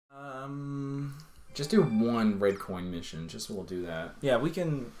Just do one red coin mission. We'll do that. Yeah, we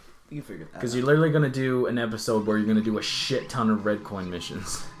can figure that out. Because you're literally going to do an episode where you're going to do a shit ton of red coin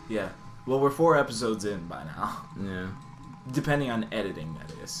missions. Yeah. Well, we're 4 episodes in by now. Yeah. Depending on editing,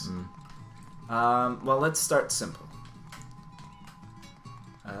 that is. Well, let's start simple.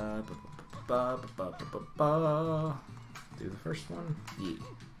 Do the first one. Yeah.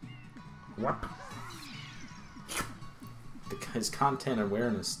 What? The guy's content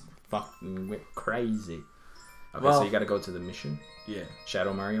awareness fucking went crazy. Okay, well, so you gotta go to the mission? Yeah.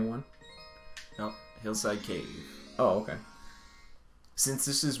 Shadow Mario one? Nope. Hillside Cave. Oh, okay. Since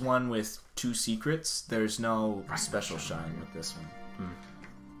this is one with 2 secrets, there's no special shine with this one.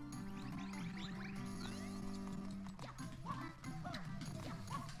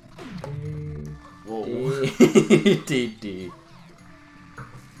 Whoa.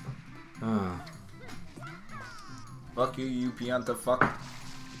 Fuck you, you pianta fuck.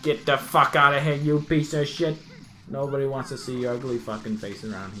 Get the fuck out of here, you piece of shit. Nobody wants to see your ugly fucking face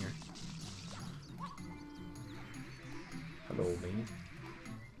around here. Hello, man.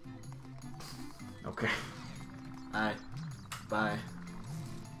 Okay. Alright. Bye.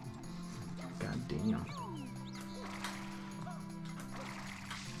 God damn.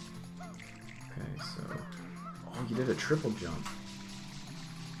 Okay, so... Oh, you did a triple jump.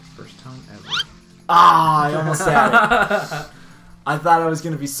 First time ever. Ah, I almost had it. I thought I was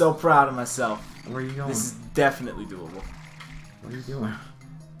going to be so proud of myself. Where are you going? This is definitely doable. What are you doing?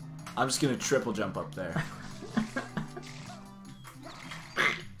 I'm just going to triple jump up there.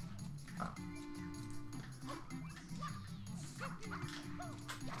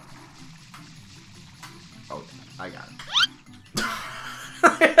 Oh, I got it.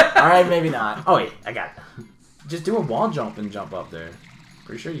 Alright, maybe not. Oh, wait, I got it. Just do a wall jump and jump up there.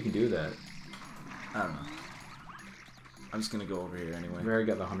 Pretty sure you can do that. I don't know. I'm just gonna go over here anyway. We already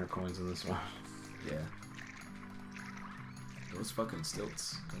got the 100 coins in this one. Yeah. Those fucking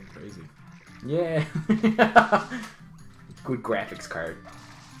stilts going crazy. Yeah. Good graphics card.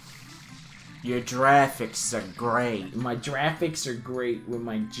 Your graphics are great. My graphics are great with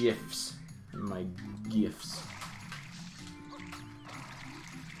my GIFs. And my GIFs.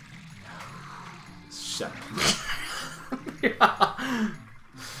 Shut up.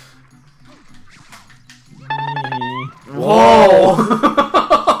 Whoa!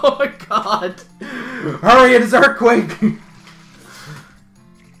 Oh my god! Hurry, it is earthquake!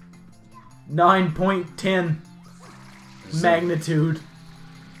 9.10 magnitude.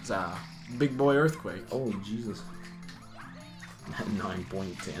 It's a big boy earthquake. Oh, Jesus.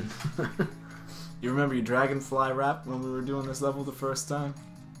 9.10. You remember your dragonfly rap when we were doing this level the first time?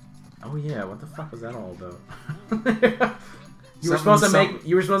 Oh yeah, what the fuck was that all about? You were supposed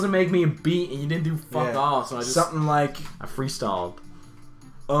to make me a beat and you didn't do fuck all, so I just something like I freestyled.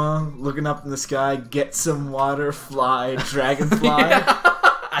 Looking up in the sky, get some water, fly, dragonfly.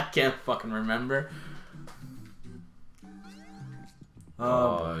 I can't fucking remember.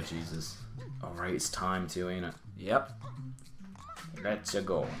 Oh Jesus. Alright, it's time to, ain't it? Yep. Let's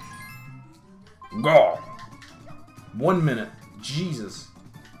go. Go! 1 minute. Jesus.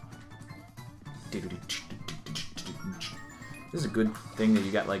 This is a good thing that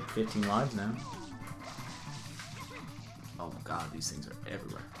you got like 15 lives now. Oh god, these things are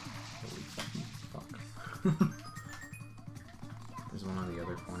everywhere. Holy fucking fuck. There's one on the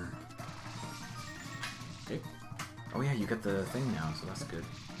other corner. Okay. Oh yeah, you got the thing now, so that's good.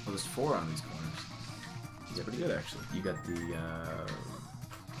 Well, there's 4 on these corners. It's pretty good, actually. You got the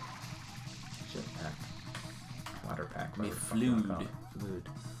shit pack. Water pack. Me Fluid.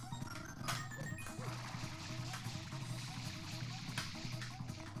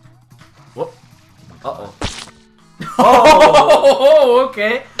 Whoop. Uh-oh. Oh,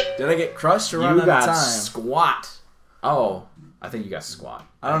 okay. Did I get crushed or run You out got of time? squat. Oh, I think you got squat.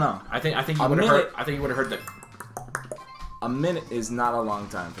 I don't know. I think you would have heard. I think you would have heard the. A minute is not a long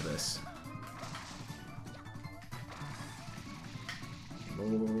time for this.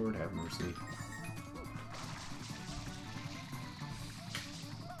 Lord have mercy.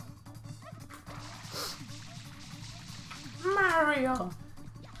 Mario.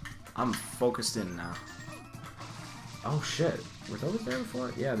 I'm focused in now. Oh shit. Were those there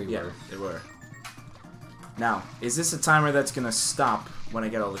before? Yeah, they were. They were. Now, is this a timer that's gonna stop when I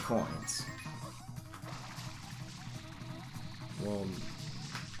get all the coins? Well,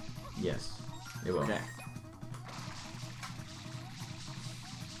 yes, it will. Okay.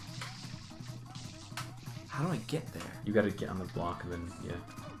 How do I get there? You gotta get on the block and then, yeah.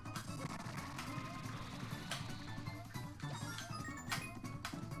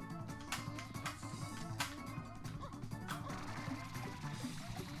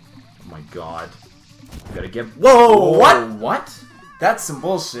 Oh my god. Gotta get... Whoa! What? What? That's some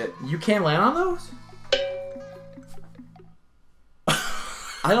bullshit. You can't land on those?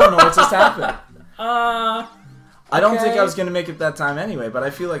 I don't know what just happened. Okay. I don't think I was going to make it that time anyway, but I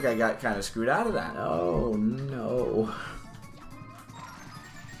feel like I got kind of screwed out of that. Oh, no.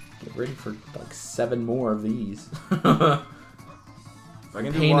 Get ready for like 7 more of these. The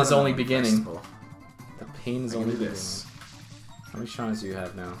pain is only beginning. The pain is only beginning. How many shines do you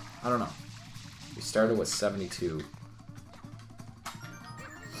have now? I don't know. We started with 72.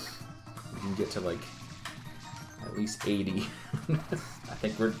 We can get to like at least 80. I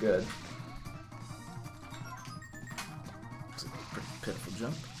think we're good. It's a pretty pitiful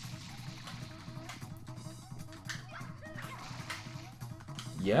jump.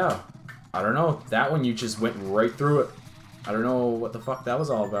 Yeah. I don't know. That one you just went right through it. I don't know what the fuck that was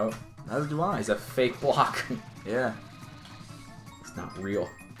all about. Neither do I. It's a fake block. Yeah. It's not real.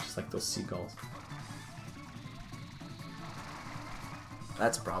 Just like those seagulls.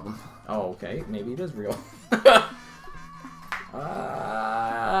 That's a problem. Oh, okay. Maybe it is real.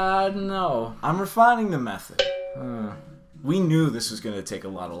 No. I'm refining the method. We knew this was going to take a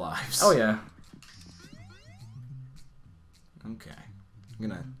lot of lives. Oh, yeah. Okay. I'm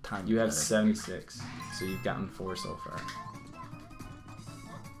going to time You have better. 76, so you've gotten 4 so far.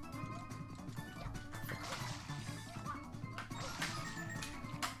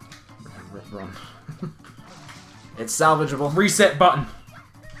 Run. It's salvageable. Reset button.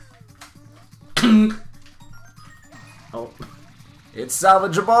 Oh. It's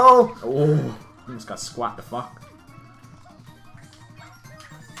salvageable! Oh. Almost got squat the fuck.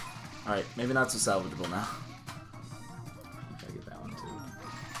 Alright, maybe not so salvageable now. Gotta get that one too.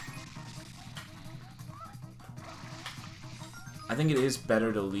 I think it is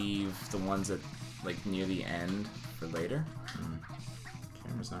better to leave the ones that, like, near the end for later.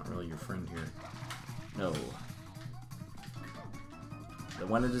 Camera's not really your friend here. No. But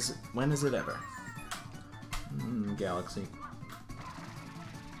when is it ever? Galaxy.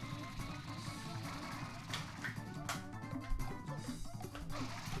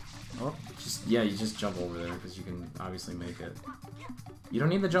 Oh, Yeah, you just jump over there because you can obviously make it. You don't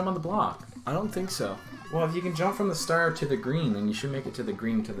need to jump on the block. I don't think so. Well, if you can jump from the star to the green, then you should make it to the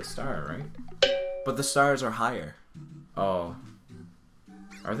green to the star, right? But the stars are higher. Oh.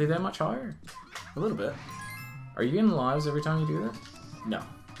 Are they that much higher? A little bit. Are you getting lives every time you do this? No.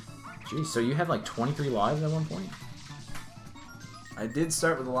 Jeez, so you had like 23 lives at one point? I did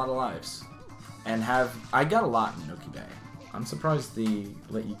start with a lot of lives. And I got a lot in Nookie Bay. I'm surprised they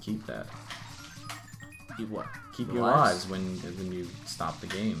let you keep that. Keep what? Keep The your lives when you stop the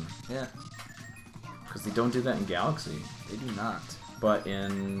game. Yeah. Because they don't do that in Galaxy. They do not. But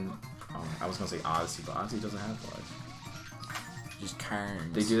in... I was going to say Odyssey, but Odyssey doesn't have lives. Just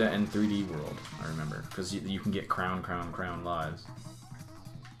carns. They do that in 3D World, I remember. Because you can get crown lives.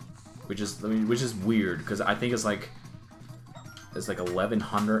 Which is weird, because I think it's like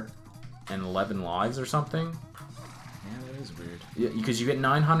 1,111 lives or something. Yeah, that is weird. Yeah, because you get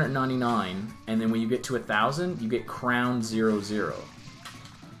 999, and then when you get to 1,000, you get crown 00.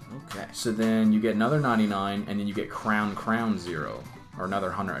 Okay. So then you get another 99, and then you get crown 0. Or another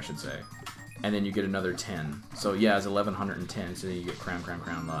 100, I should say. And then you get another 10. So yeah, it's 1,110, so then you get crown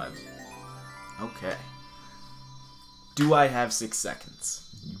lives. Okay. Do I have 6 seconds?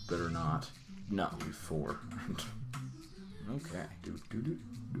 You better not. No. You 4. Okay.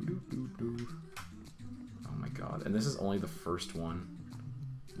 Oh my god. And this is only the first one.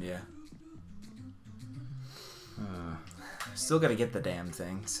 Yeah. Still gotta get the damn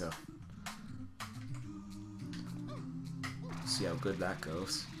thing, so... See how good that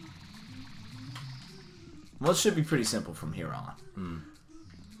goes. Well, it should be pretty simple from here on.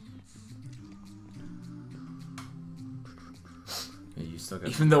 Yeah, you still got...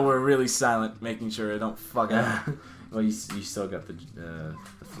 Even though we're really silent, making sure I don't fuck up. Well, you still got the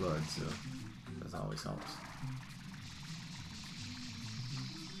flood, so that always helps.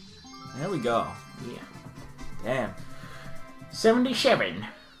 There we go. Yeah. Damn. 77.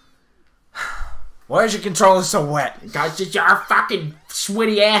 Why is your controller so wet? Got just your fucking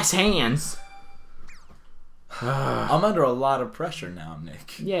sweaty ass hands. I'm under a lot of pressure now,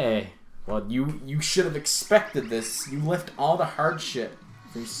 Nick. Yeah. Well, you should have expected this. You left all the hard shit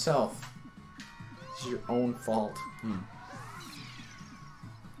for yourself. It's your own fault.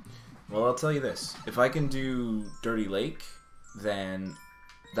 Well, I'll tell you this. If I can do Dirty Lake, then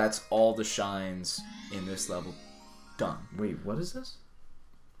that's all the shines in this level done. Wait, what is this?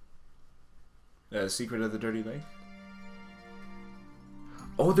 Secret of the Dirty Lake?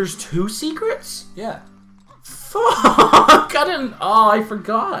 Oh, there's 2 secrets? Yeah. Fuck! I didn't... Oh, I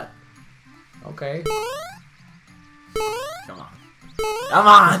forgot. Okay. Come on. Come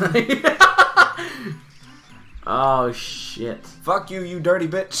on! Oh, shit. Fuck you, you dirty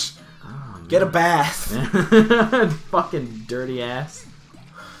bitch. Oh, Get a bath. Fucking dirty ass.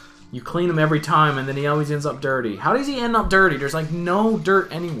 You clean him every time, and then he always ends up dirty. How does he end up dirty? There's like no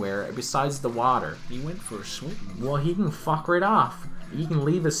dirt anywhere besides the water. He went for a swim. Well, he can fuck right off. He can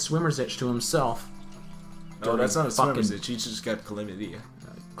leave his swimmer's itch to himself. No, that's not a swimmer's itch. He just got chlamydia.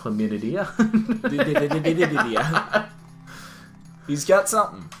 Chlamydia? He's got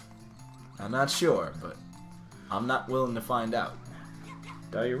something. I'm not sure, but I'm not willing to find out.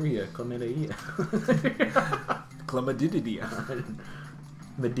 Diarrhea. Chlamydia. Chlamydia.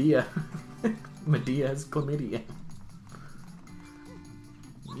 Medea. Medea has chlamydia.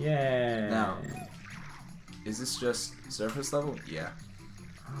 Yeah. Now, is this just surface level? Yeah.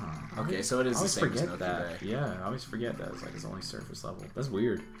 Oh, okay, so it is the same as Milky that. Way. Yeah, I always forget that. It's like it's only surface level. That's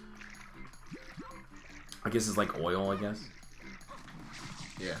weird. I guess it's like oil, I guess.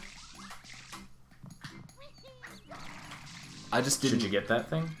 Yeah. I just didn't... Should you get that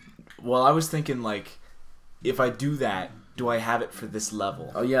thing? Well, I was thinking, like, if I do that, do I have it for this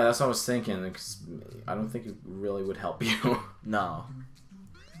level? Oh, yeah, that's what I was thinking. Because I don't think it really would help you. No.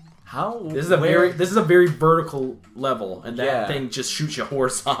 How? This is a very vertical level, and that thing just shoots you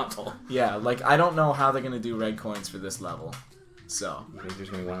horizontal. Yeah, like, I don't know how they're going to do red coins for this level. So. You think there's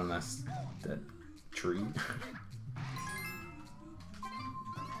going to be one on that tree?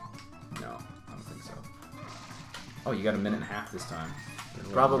 No, I don't think so. Oh, you got a minute and a half this time.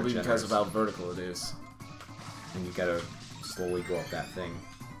 Probably because of how vertical it is. And you gotta slowly go up that thing.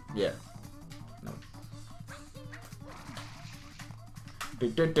 Yeah. No.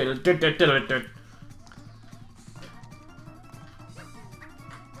 I'm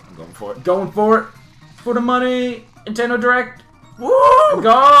going for it. Going for it! For the money! Nintendo Direct! Woo!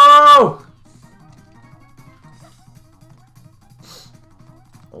 Go!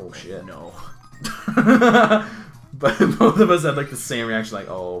 Oh shit. No. But both of us had like the same reaction, like,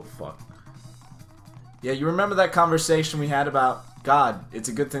 oh fuck. Yeah, you remember that conversation we had about, God, it's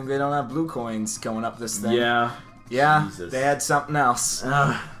a good thing they don't have blue coins going up this thing. Yeah. Yeah, Jesus. they had something else.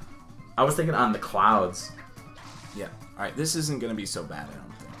 I was thinking on the clouds. Yeah. Alright, this isn't going to be so bad, I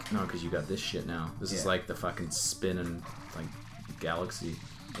don't think. No, because you got this shit now. This is like the fucking spinning, like, galaxy.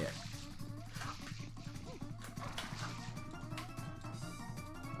 Yeah.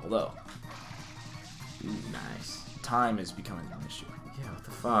 Although, Nice. time is becoming an issue. Yeah, what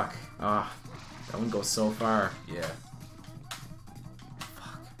the fuck? Ah, that one goes so far. Yeah.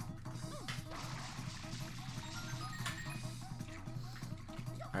 Fuck.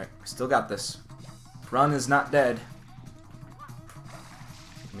 Alright, still got this. Run is not dead.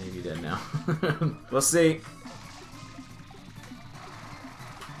 Maybe dead now. We'll see.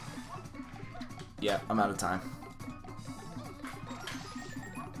 Yeah, I'm out of time.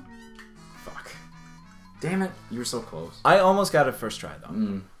 Fuck. Damn it, you were so close. I almost got it first try, though.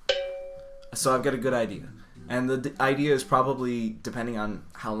 Mm. So I've got a good idea. And the idea is probably, depending on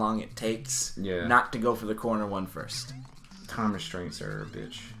how long it takes, not to go for the corner one first. Time restraints are a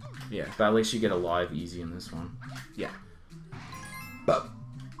bitch. Yeah. But at least you get alive easy in this one. Yeah. But.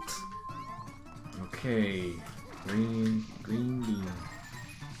 Okay. Green bean.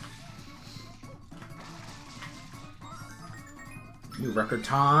 New record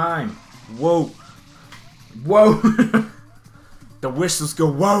time. Whoa. Whoa. The whistles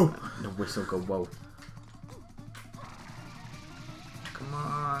go whoa. The whistle go whoa. Come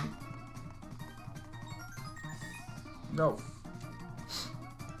on. No.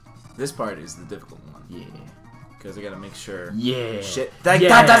 This part is the difficult one. Yeah. Because I gotta make sure. Yeah. Shit. That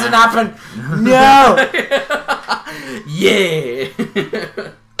doesn't happen. No. Yeah.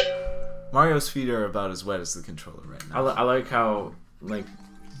 Mario's feet are about as wet as the controller right now. I like how, like,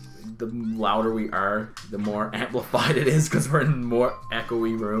 the louder we are, the more amplified it is because we're in a more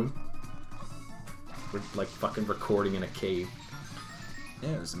echoey room. We're like fucking recording in a cave.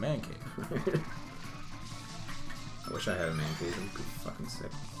 Yeah, it's a man cave. I wish I had a man cave. It'd be fucking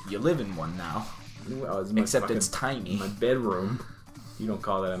sick. You live in one now. Well, except it's tiny. My bedroom. You don't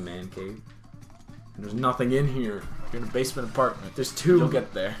call that a man cave. And there's nothing in here. You're in a basement apartment. There's two. You'll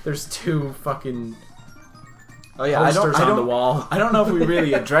get there. There's two fucking. Oh yeah, posters on the wall. I don't know if we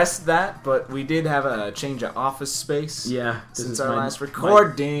really addressed that, but we did have a change of office space. Yeah, since our last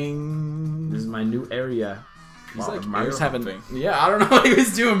recording. This is my new area. He's like Mario's having. thing. Yeah, I don't know what he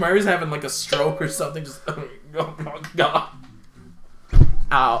was doing. Mario's having like a stroke or something. Just oh god.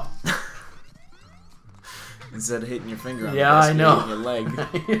 Ow. Instead of hitting your finger on yeah, I know. your leg.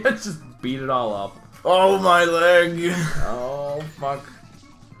 Just beat it all up. Oh my leg. Oh fuck.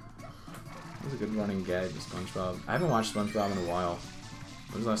 That was a good running gag with SpongeBob. I haven't watched SpongeBob in a while.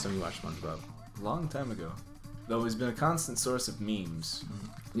 When was the last time you watched SpongeBob? A long time ago. Though he's been a constant source of memes.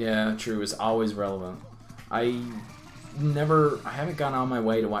 Yeah, true. It's always relevant. I haven't gone on my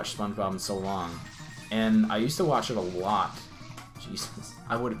way to watch SpongeBob in so long. And I used to watch it a lot. Jesus.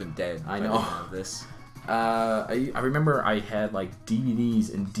 I would have been dead. I know. This. I remember I had like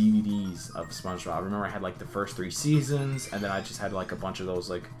DVDs and DVDs of SpongeBob. I remember I had like the first 3 seasons, and then I just had like a bunch of those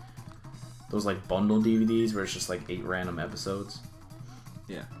like bundle DVDs where it's just like 8 random episodes.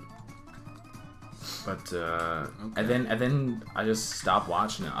 Yeah. But and then I just stopped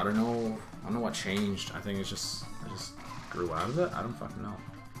watching it. I don't know what changed. I think I just grew out of it. I don't fucking know.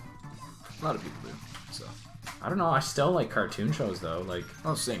 A lot of people do. So I don't know. I still like cartoon shows though. Like,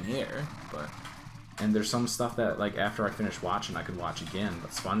 oh, same here. But and there's some stuff that like after I finish watching, I could watch again.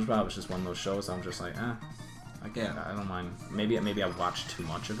 But SpongeBob is just one of those shows. I'm just like, I don't mind. Maybe I watched too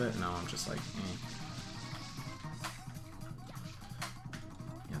much of it. Now I'm just like,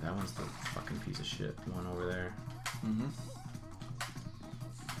 Yeah, that one's the fucking piece of shit one over there. Mm-hmm.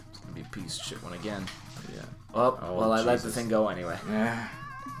 It's gonna be a piece of shit one again. Yeah. Oh, well, I let the thing go anyway. Yeah.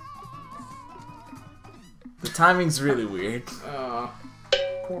 The timing's really weird. Poor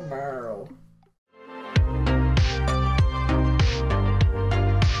Meryl.